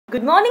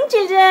Good morning,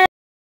 children.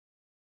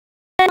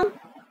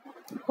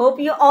 Hope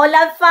you all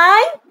are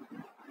fine.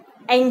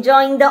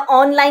 Enjoying the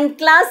online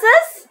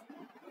classes?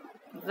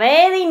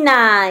 Very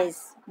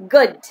nice.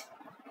 Good.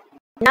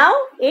 Now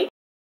it's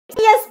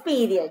ES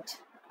period.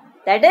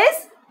 That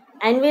is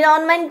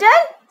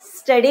environmental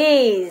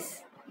studies.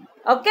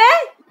 Okay?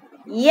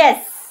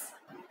 Yes.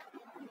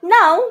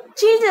 Now,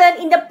 children,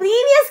 in the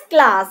previous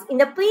class, in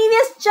the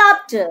previous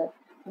chapter,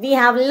 we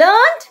have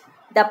learned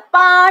the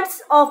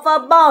parts of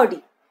a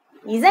body.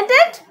 Isn't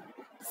it?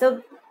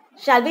 So,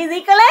 shall we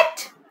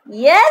recollect?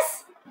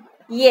 Yes?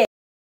 Yes.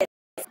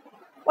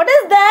 What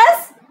is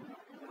this?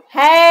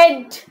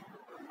 Head,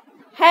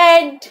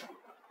 head,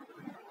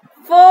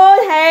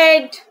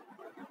 forehead,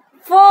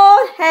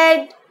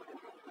 forehead,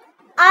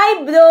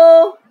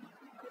 eyebrow,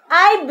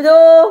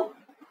 eyebrow,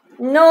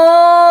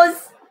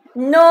 nose,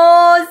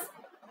 nose,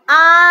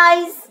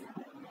 eyes,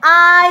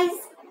 eyes,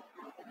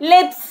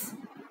 lips,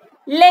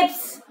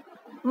 lips,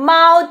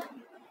 mouth,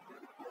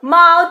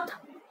 mouth,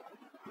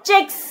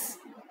 cheeks,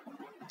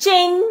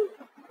 chin,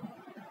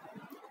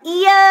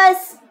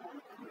 ears,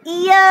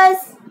 ears,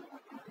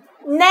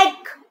 neck,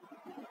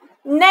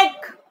 neck,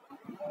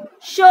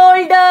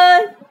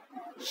 shoulder,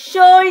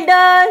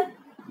 shoulder,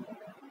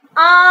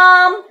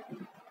 arm,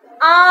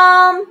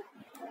 arm,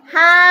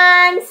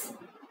 hands,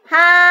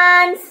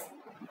 hands,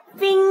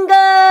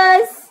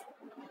 fingers,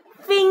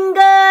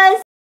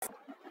 fingers,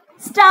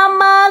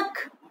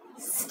 stomach,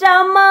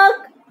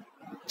 stomach,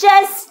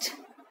 chest,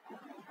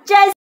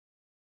 chest,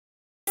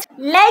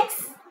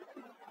 legs,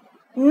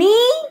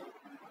 knee,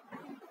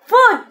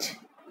 foot.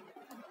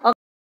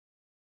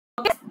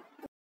 Okay.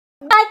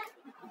 Back.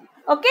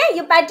 Okay,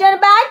 you pat your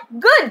back.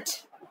 Good.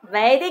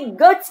 Very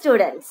good,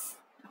 students.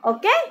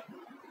 Okay.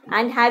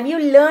 And have you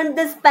learned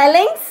the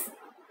spellings?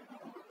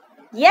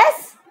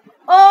 Yes?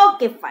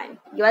 Okay, fine.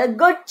 You are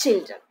good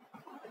children.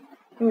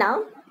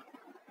 Now,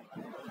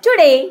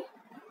 today,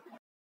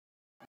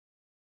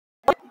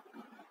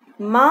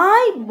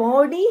 my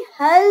body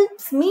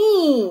helps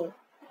me.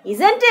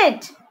 Isn't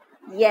it?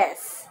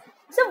 Yes.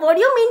 So, what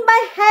do you mean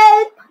by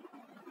help?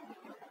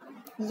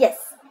 Yes.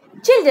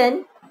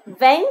 Children,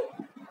 when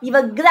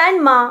your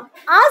grandma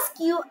asks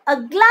you a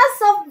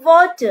glass of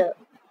water,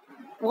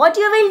 what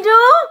you will do?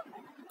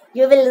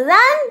 You will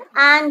run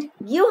and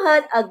give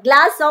her a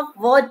glass of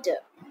water.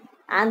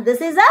 And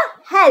this is a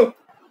help.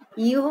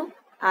 You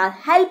are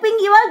helping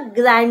your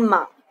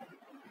grandma.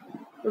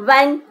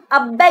 When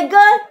a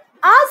beggar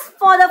asks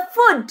for the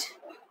food,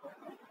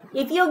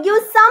 if you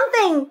give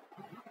something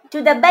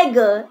to the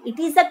beggar, it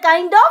is a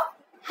kind of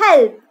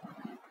help.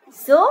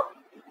 So,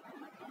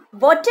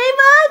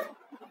 whatever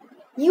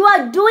you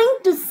are doing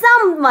to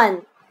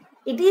someone,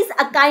 it is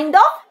a kind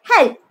of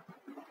help.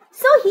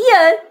 So,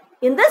 here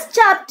in this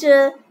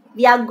chapter,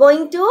 we are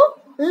going to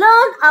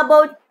learn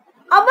about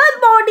our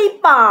body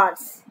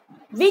parts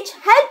which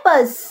help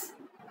us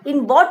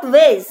in what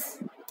ways.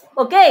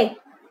 Okay?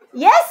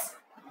 Yes?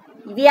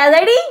 We are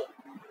ready?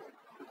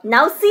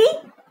 Now see,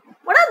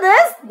 what are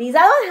this? These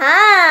are our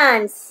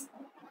hands.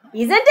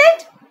 Isn't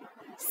it?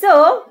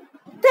 So,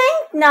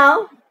 think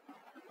now,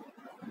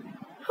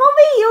 how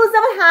we use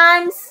our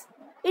hands?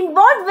 In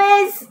what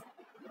ways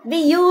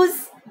we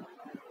use?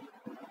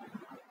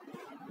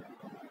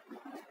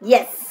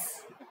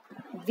 Yes,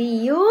 we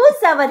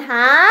use our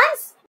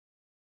hands.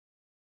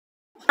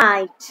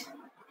 Right.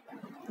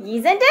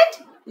 Isn't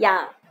it?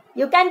 Yeah.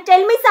 You can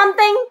tell me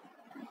something.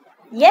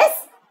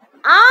 Yes,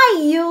 I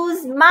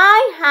use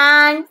my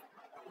hand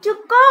to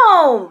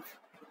comb.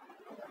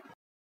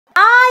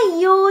 I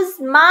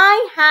use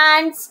my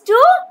hands to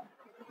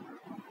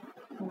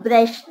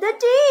brush the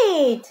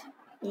teeth.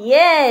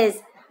 Yes,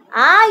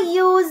 I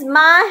use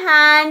my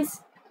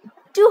hands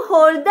to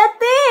hold the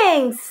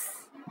things.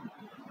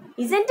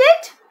 Isn't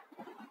it?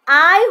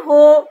 I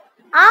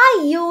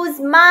use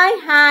my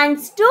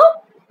hands to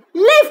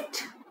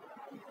lift.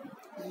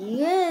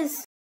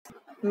 Yes,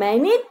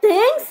 many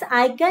things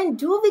I can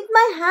do with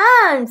my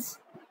hands.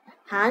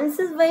 Hands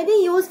is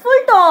very useful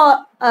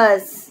to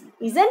us.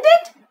 Isn't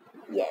it?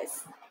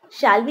 Yes.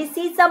 Shall we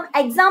see some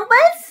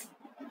examples?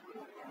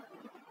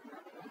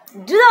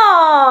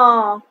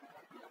 Draw.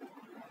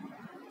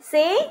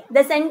 Say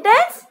the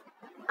sentence.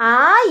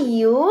 I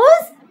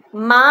use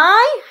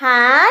my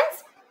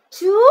hands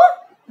to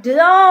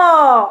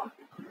draw.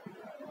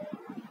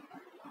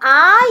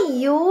 I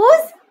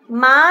use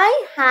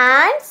my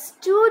hands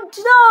to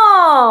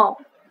draw.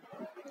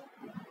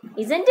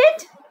 Isn't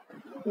it?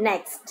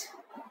 Next.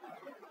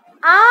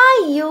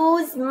 I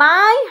use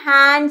my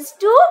hands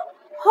to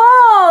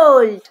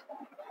hold.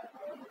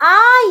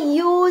 I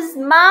use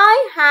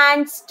my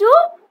hands to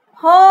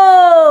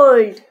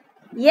hold.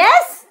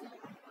 Yes?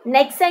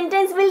 Next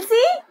sentence we'll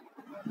see.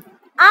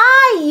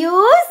 I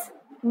use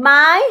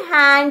my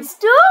hands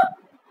to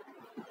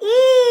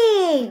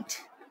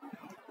eat.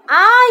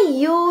 I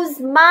use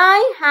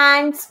my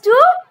hands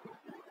to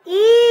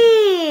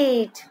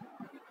eat.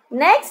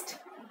 Next.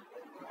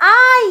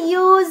 I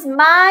use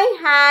my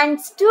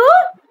hands to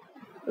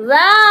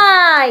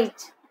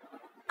write.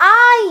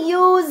 I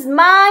use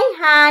my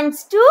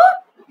hands to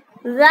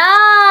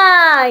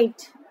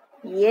Right.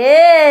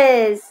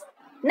 Yes.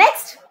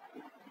 Next.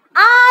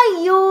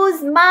 I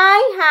use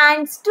my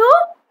hands to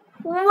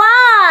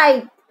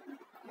wipe.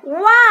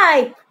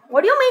 Wipe.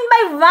 What do you mean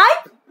by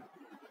wipe?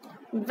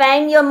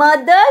 When your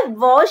mother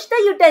wash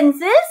the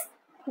utensils,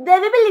 there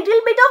will be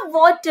little bit of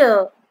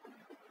water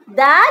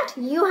that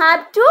you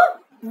have to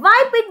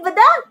wipe it with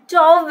a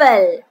towel.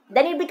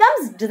 Then it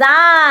becomes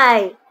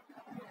dry.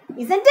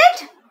 Isn't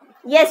it?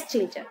 Yes,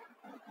 children.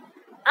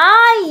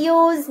 I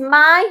use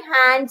my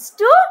hands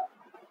to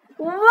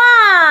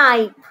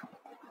wipe.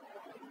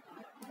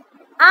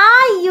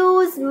 I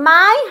use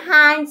my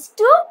hands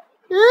to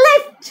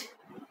lift.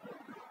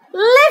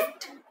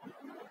 Lift.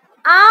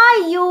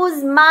 I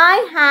use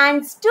my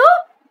hands to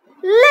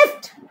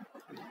lift.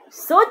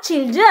 So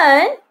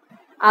children,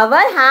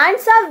 our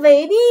hands are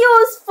very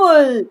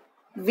useful.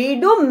 We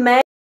do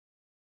many.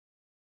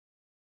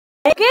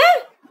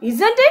 Okay?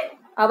 Isn't it?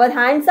 Our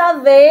hands are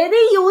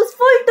very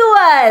useful to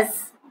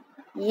us.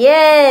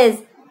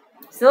 Yes.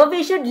 So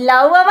we should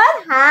love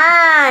our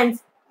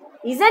hands.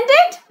 Isn't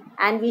it?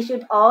 And we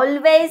should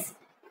always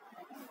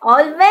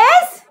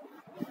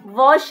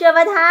wash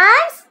our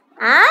hands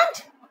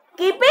and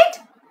keep it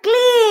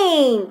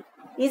clean.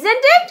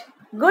 Isn't it?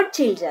 Good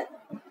children.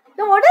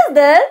 So what is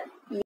there?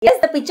 Yes,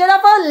 the picture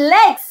of our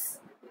legs.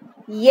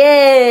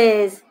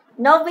 Yes.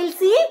 Now we'll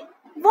see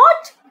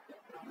what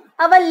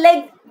our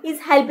leg is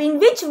helping.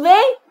 Which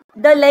way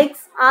the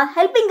legs are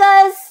helping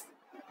us.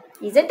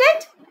 Isn't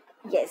it?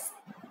 Yes.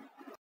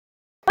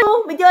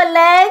 With your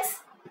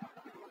legs.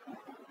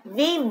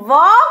 We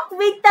walk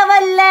with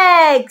our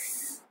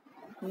legs.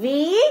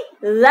 We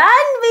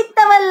run with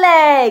our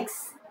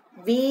legs.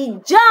 We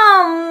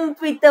jump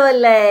with our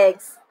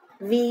legs.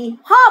 We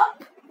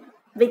hop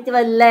with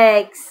our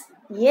legs.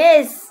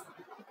 Yes,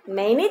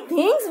 many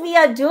things we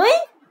are doing.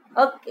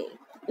 Okay,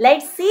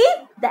 let's see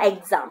the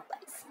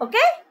examples.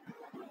 Okay.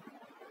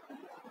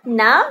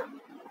 Now,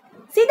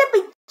 see the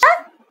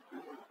picture.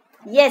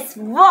 Yes,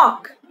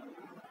 walk.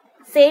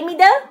 Say me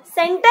the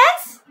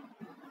sentence.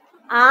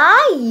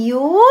 I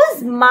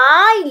use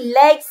my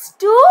legs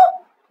to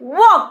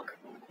walk.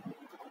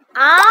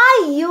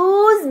 I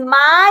use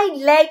my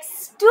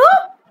legs to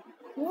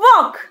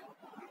walk.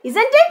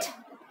 Isn't it?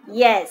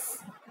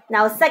 Yes.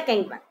 Now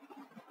second one.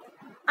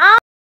 I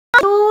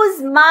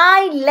use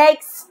my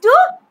legs to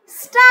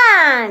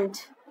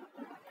stand.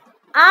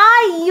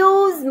 I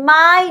use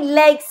my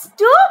legs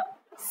to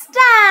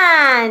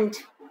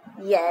stand.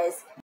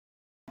 Yes.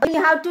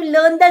 You have to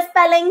learn the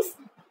spellings.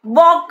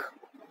 Walk.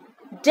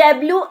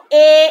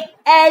 W-A-L-K.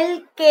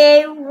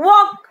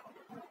 Walk.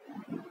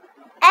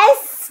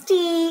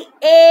 S-T-A-N-D.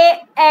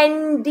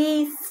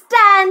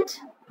 Stand.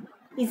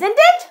 Isn't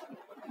it?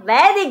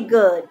 Very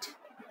good.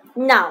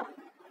 Now,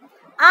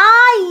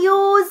 I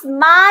use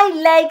my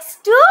legs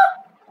to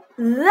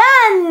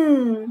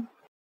run.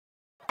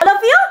 All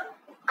of you?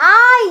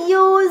 I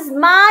use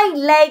my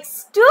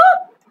legs to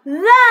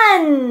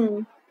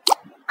run.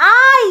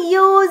 I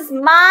use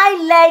my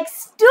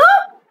legs to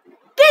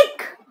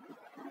kick.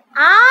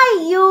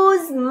 I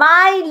use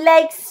my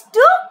legs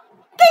to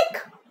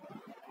kick.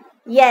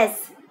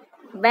 Yes,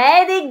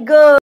 very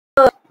good.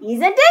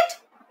 Isn't it?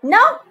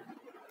 Now,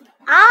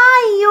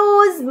 I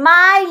use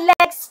my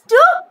legs to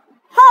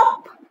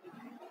hop.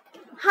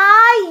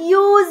 I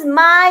use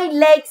my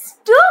legs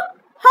to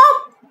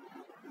hop.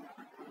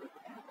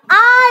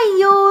 I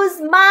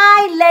use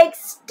my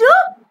legs to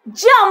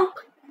jump.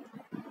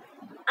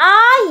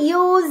 I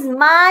use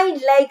my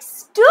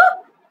legs to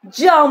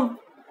jump.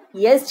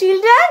 Yes,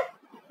 children?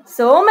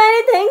 So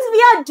many things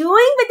we are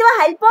doing with the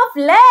help of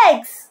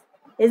legs.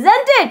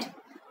 Isn't it?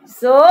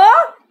 So,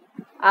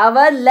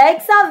 our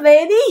legs are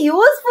very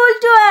useful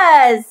to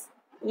us.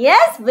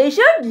 Yes, we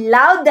should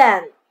love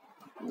them.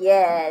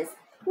 Yes.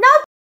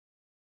 Now,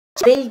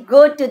 we'll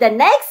go to the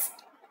next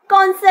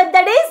concept,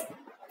 that is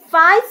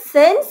 5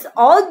 sense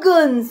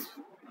organs.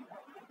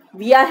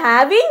 We are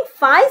having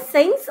 5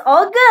 sense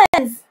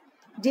organs.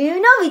 Do you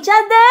know which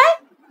are there?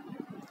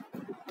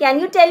 Can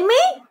you tell me?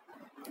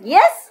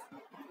 Yes.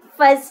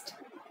 First,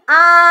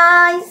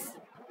 eyes.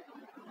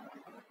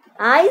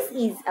 Eyes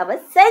is our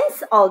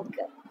sense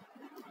organ.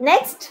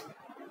 Next,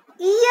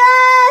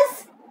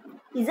 ears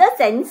is a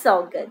sense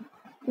organ.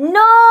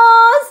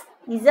 Nose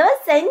is our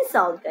sense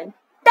organ.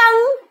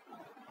 Tongue.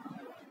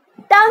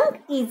 Tongue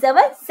is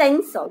our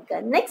sense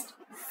organ. Next,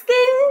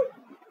 skin.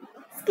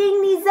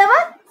 Skin is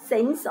our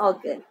sense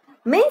organ.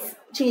 Means,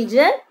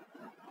 children,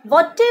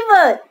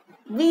 whatever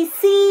we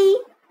see,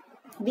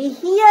 we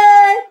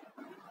hear,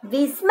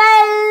 we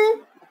smell,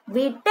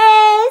 we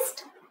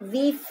taste,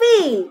 we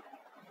feel,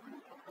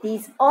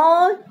 these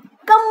all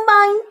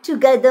combine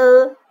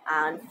together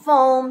and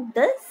form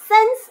the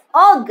sense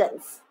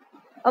organs.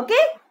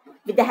 Okay?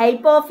 With the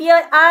help of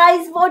your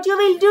eyes, what you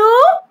will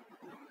do?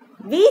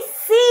 We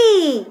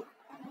see.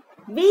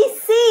 We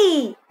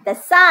see the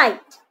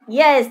sight.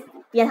 Yes,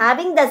 we are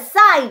having the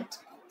sight.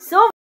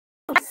 So,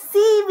 we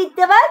see with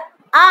our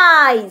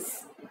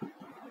eyes.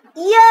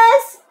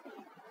 Ears,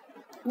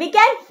 we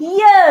can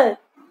hear.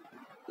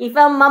 If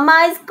a mama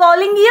is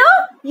calling you,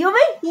 you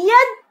will hear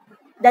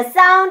the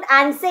sound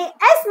and say,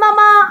 "Yes,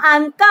 mama,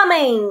 I'm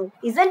coming."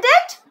 Isn't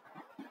it?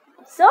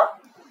 So,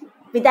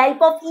 with the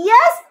help of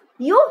ears,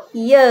 you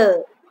hear.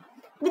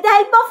 With the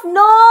help of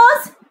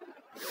nose,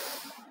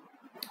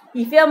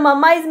 if your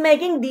mama is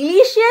making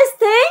delicious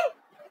thing,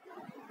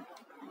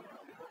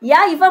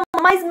 if your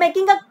mama is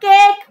making a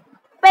cake,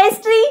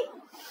 pastry,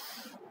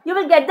 you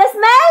will get the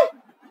smell.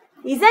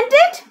 Isn't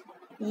it?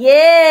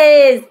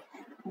 Yes.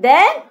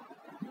 Then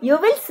you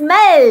will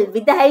smell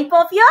with the help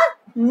of your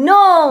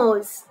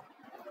nose.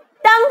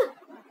 Tongue.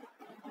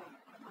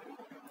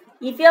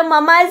 If your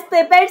mama has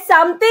prepared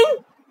something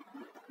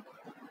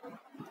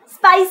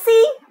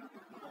spicy,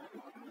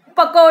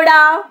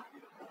 pakoda,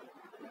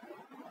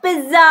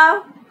 pizza,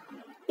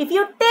 if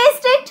you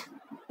taste it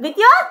with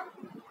your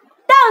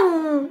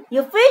tongue,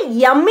 you feel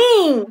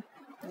yummy.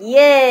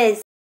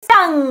 Yes,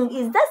 tongue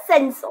is the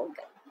sense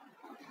organ.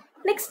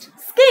 Next,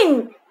 skin.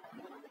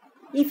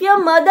 If your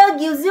mother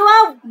gives you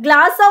a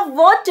glass of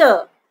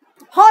water,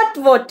 hot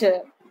water,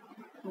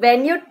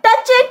 when you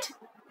touch it,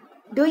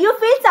 do you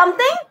feel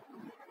something?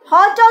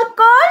 Hot or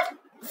cold?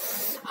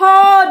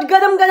 Hot,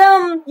 gadam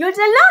gadam. You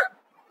tell na?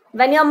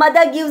 When your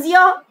mother gives you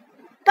a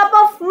cup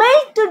of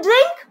milk to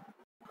drink,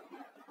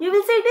 you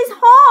will say it is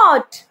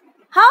hot.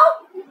 How?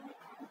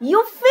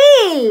 You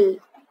feel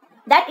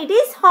that it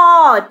is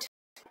hot.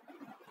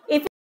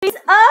 If it is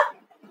a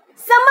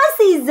summer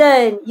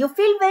season, you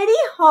feel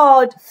very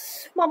hot.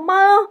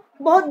 Mama,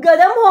 बहुत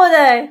गरम हो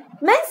रहा है.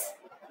 Means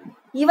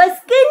your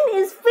skin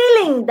is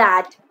feeling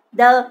that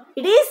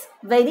it is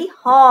very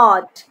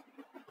hot.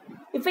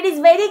 If it is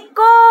very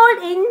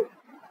cold in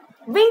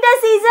winter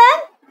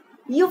season,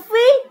 you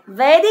feel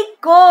very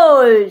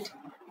cold.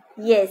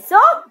 Yes, so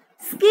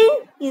skin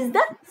is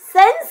the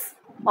sense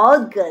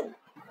organ.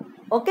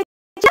 Okay,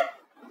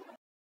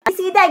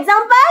 see the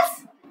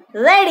examples?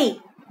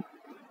 Ready?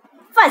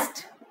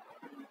 First,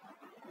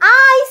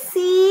 I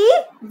see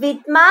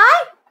with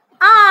my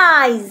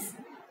eyes.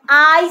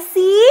 I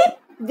see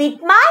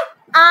with my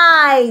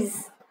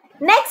eyes.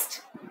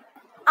 Next,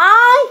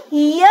 I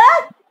hear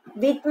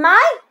with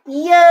my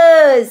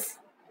ears.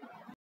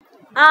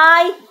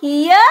 I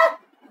hear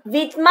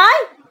with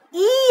my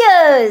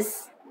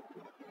ears.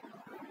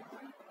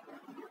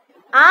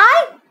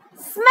 I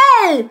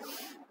smell.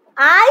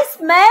 I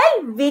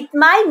smell with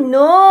my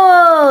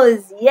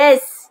nose.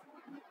 Yes.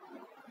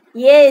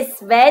 Yes,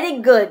 very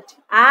good.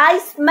 I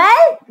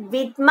smell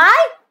with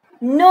my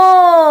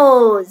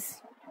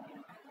nose.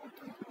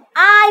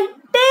 I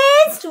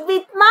taste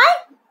with my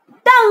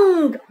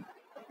tongue.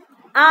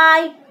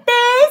 I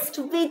taste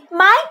with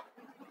my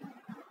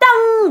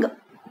tongue.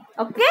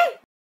 Okay?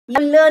 You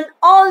learn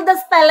all the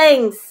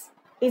spellings,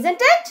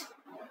 isn't it?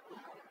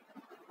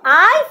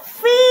 I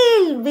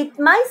feel with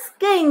my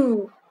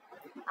skin.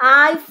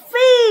 I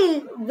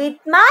feel with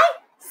my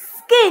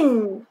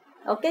skin.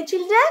 Okay,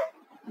 children?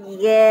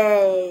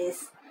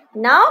 Yes.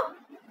 Now,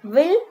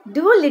 we'll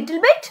do a little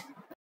bit.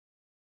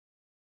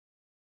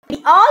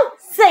 We all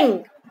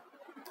sing.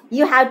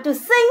 You have to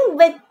sing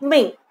with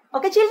me.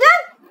 Okay, children?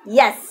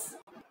 Yes.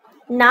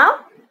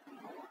 Now,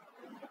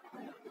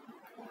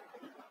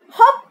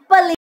 hop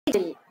a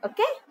little.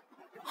 Okay?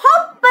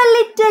 Hop a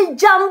little,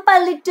 jump a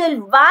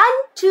little. 1,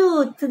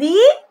 2,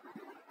 3.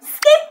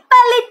 Skip a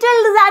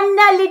little, run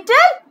a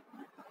little.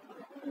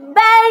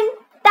 Bend,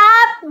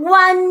 tap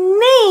one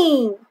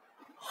knee.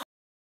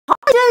 Hop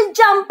a little,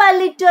 jump a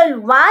little.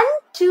 1,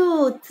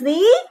 2,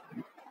 3.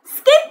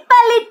 Skip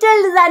a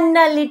little, run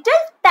a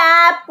little.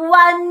 Tap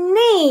one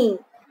knee.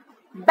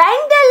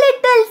 Bend a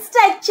little,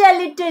 stretch a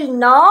little.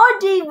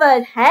 Nod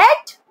your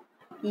head.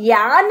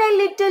 Yawn a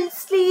little,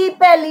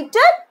 sleep a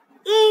little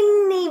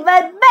in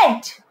your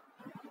bed.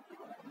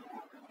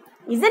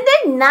 Isn't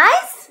it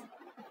nice?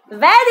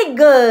 Very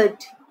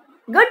good.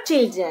 Good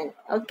children.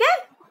 Okay?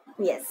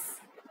 Yes.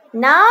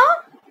 Now,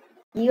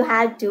 you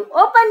have to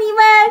open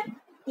your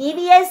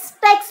EVS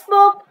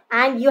textbook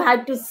and you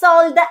have to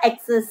solve the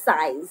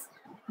exercise.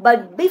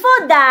 But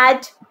before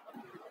that,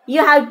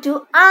 you have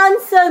to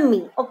answer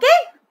me.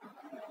 Okay?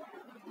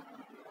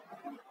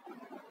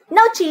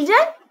 Now,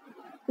 children,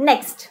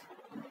 next.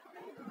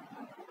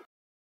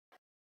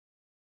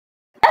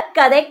 The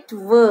correct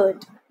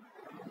word.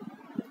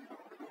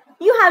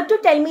 You have to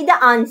tell me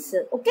the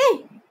answer.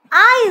 Okay?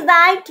 I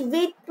write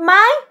with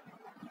my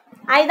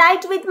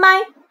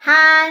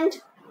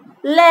hand,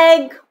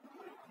 leg,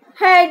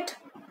 head.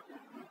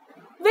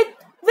 With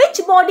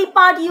which body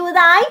part you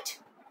write?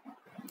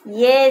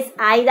 Yes,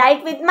 I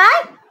write with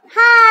my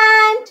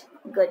hand.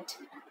 Good.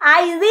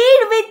 I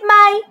read with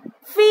my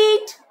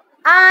feet,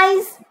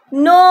 eyes,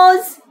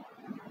 nose.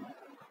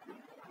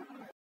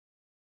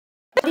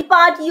 The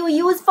part you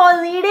use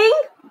for reading?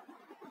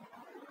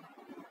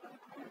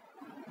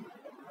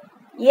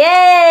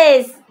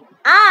 Yes,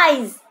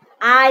 eyes.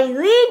 I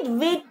read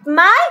with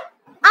my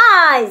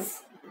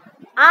eyes.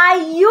 I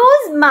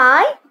use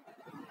my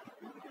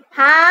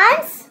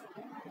hands,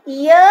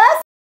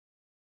 ears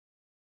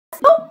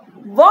to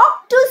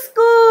walk to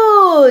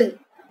school.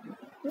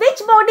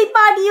 Which body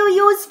part you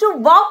use to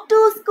walk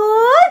to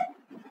school?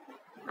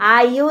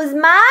 I use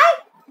my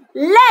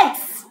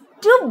legs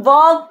to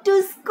walk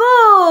to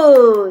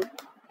school.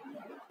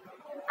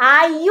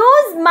 I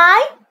use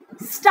my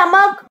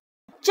stomach,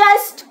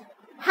 chest,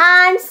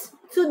 hands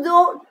to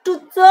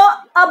throw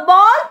a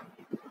ball.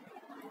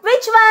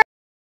 Which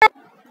one?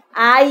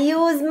 I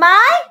use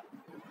my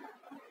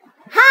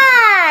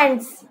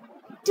hands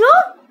to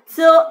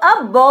throw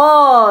a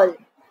ball.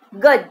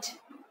 Good.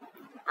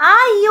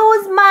 I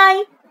use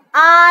my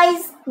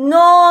eyes,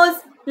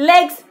 nose,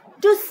 legs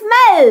to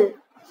smell.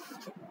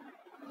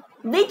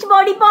 Which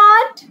body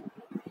part?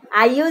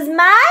 I use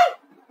my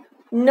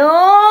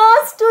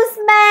nose to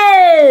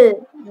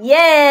smell.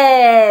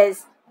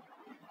 Yes.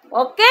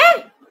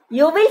 Okay.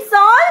 You will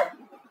solve?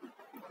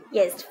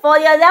 Yes. For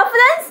your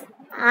reference,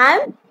 I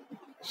am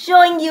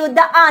showing you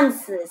the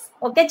answers.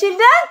 Okay,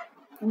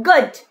 children?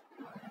 Good.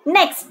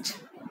 Next,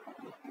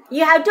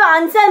 you have to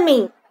answer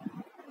me.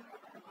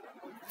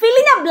 Fill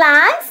in the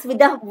blanks with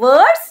the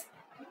words.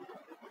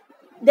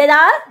 There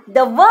are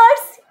the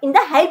words in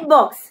the help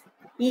box.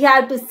 You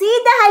have to see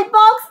the help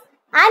box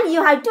and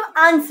you have to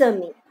answer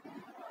me.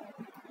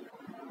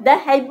 The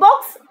help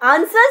box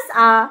answers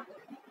are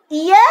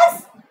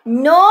ears,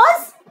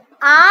 nose,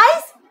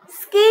 eyes,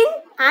 skin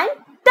and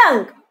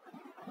tongue.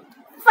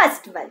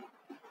 First one.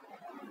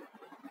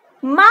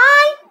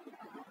 My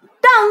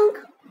tongue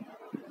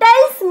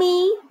tells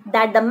me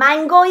that the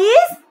mango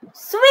is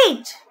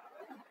sweet.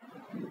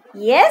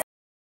 Yes.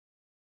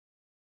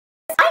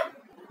 My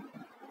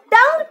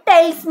tongue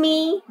tells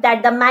me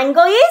that the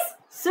mango is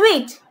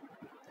sweet.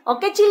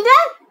 Okay,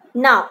 children?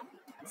 Now,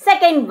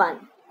 second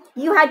one.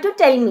 You have to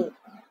tell me.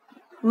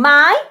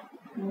 My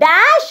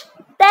dash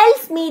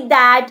tells me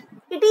that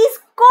it is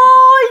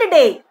cold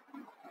day.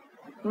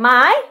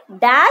 My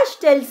dash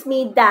tells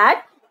me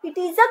that it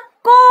is a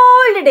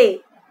cold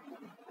day.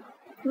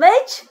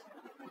 Which?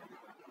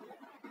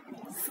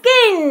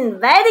 Skin.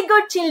 Very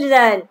good,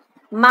 children.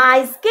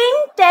 My skin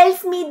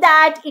tells me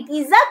that it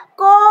is a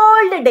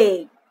cold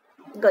day.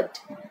 Good.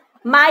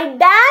 My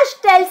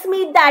dash tells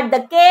me that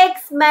the cake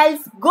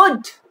smells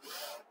good.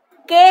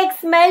 Cake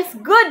smells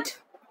good.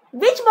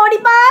 Which body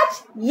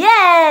part?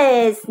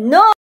 Yes,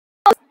 nose.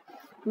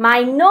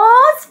 My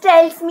nose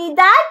tells me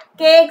that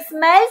cake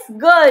smells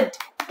good.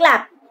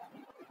 Clap.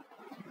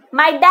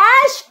 My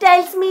dash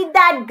tells me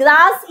that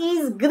grass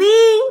is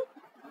green.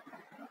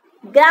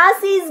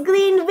 Grass is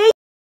green. Which?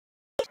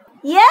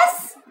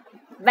 Yes.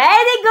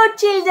 Very good,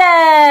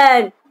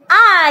 children.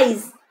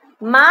 Eyes.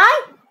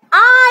 My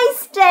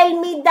eyes tell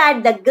me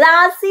that the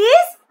grass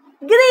is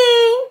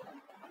green.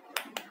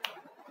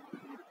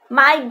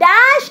 My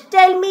dash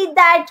tell me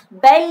that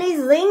bell is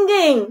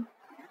ringing.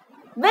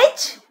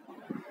 Which?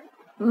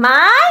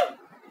 My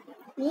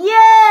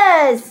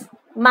ears.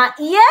 My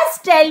ears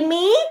tell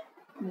me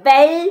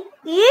bell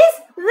is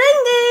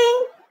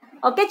ringing.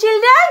 Okay,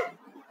 children?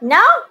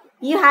 Now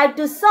you have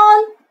to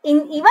solve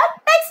in your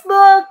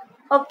textbook.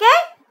 Okay?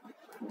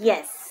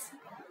 Yes.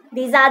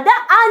 These are the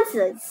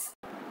answers.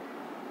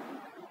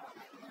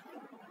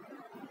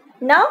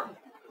 Now,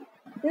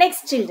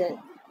 next, children.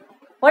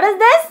 What is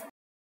this?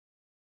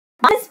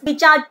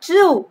 Which are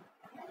true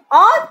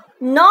or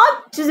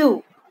not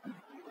true.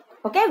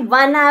 Okay,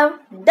 one I have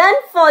done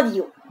for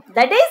you.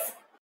 That is,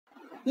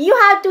 you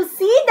have to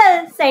see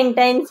the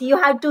sentence, you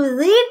have to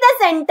read the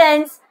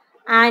sentence,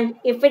 and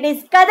if it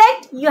is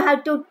correct, you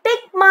have to tick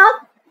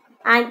mark,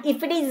 and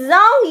if it is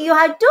wrong, you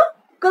have to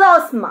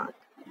cross mark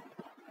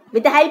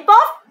with the help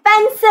of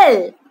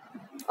pencil.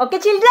 Okay,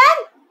 children?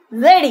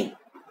 Ready?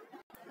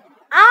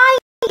 I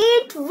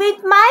eat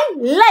with my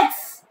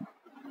legs.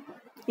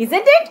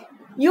 Isn't it?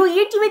 You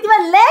eat with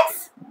your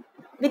legs?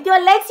 With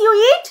your legs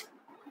you eat?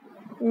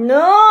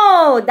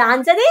 No, the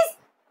answer is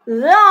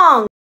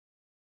wrong.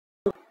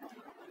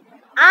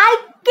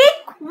 I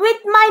kick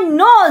with my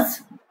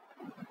nose.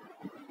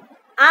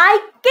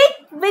 I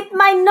kick with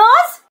my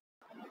nose?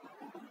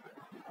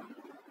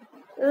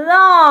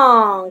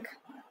 Wrong.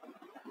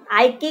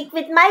 I kick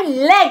with my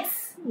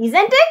legs.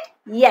 Isn't it?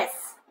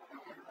 Yes.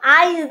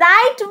 I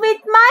write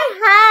with my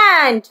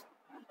hand.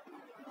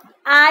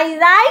 I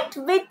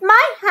write with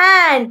my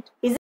hand.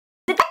 Is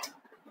it correct?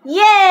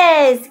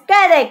 Yes,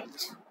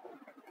 correct.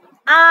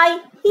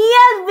 I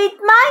hear with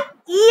my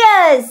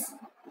ears.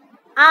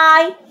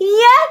 I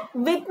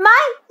hear with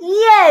my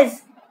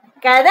ears.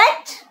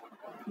 Correct?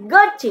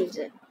 Good,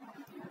 children.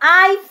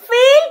 I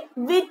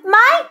feel with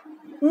my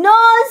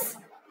nose.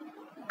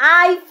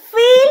 I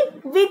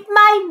feel with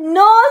my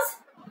nose.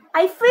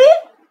 I feel.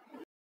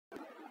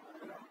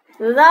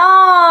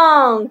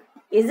 Wrong.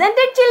 Isn't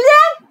it,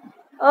 children?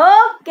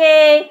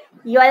 Okay.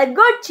 You are a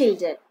good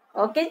children.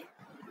 Okay.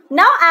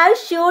 Now I have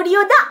showed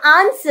you the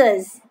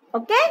answers.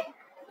 Okay.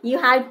 You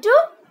have to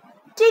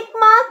tick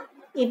mark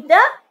if the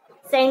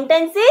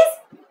sentence is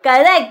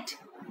correct.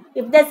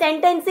 If the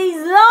sentence is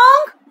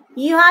wrong,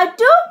 you have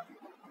to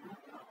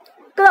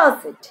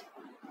cross it.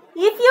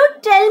 If you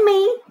tell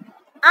me,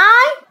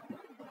 I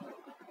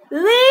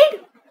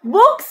read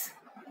books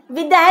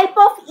with the help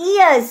of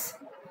ears.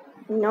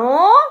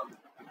 No,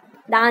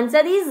 The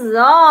answer is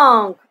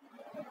wrong.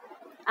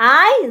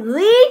 I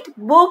read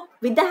book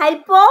with the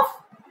help of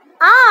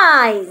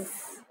eyes.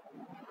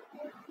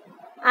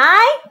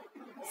 I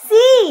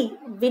see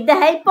with the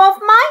help of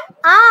my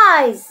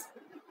eyes.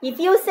 If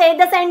you say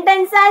the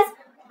sentence as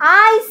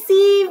I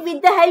see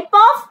with the help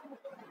of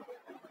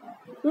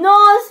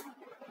nose,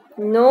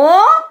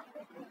 no.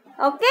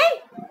 Okay,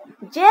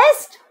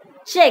 just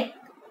check.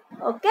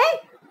 Okay,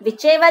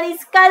 whichever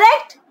is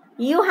correct,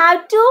 you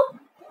have to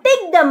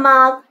tick the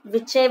mark.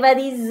 Whichever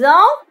is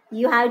wrong,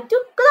 you have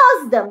to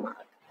cross the mark.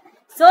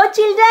 So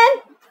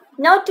children,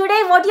 now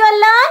today what you have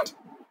learned?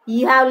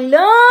 You have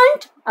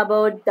learned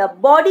about the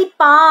body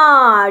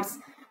parts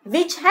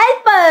which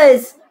help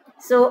us.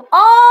 So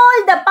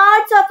all the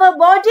parts of our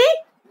body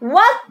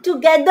work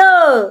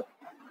together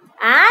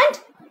and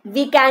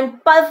we can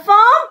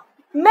perform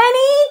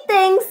many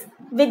things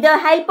with the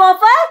help of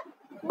our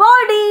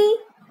body.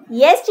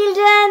 Yes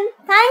children,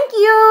 thank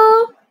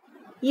you.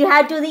 You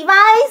have to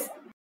revise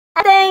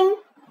everything.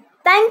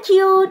 Thank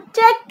you.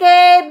 Take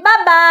care.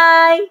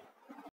 Bye-bye.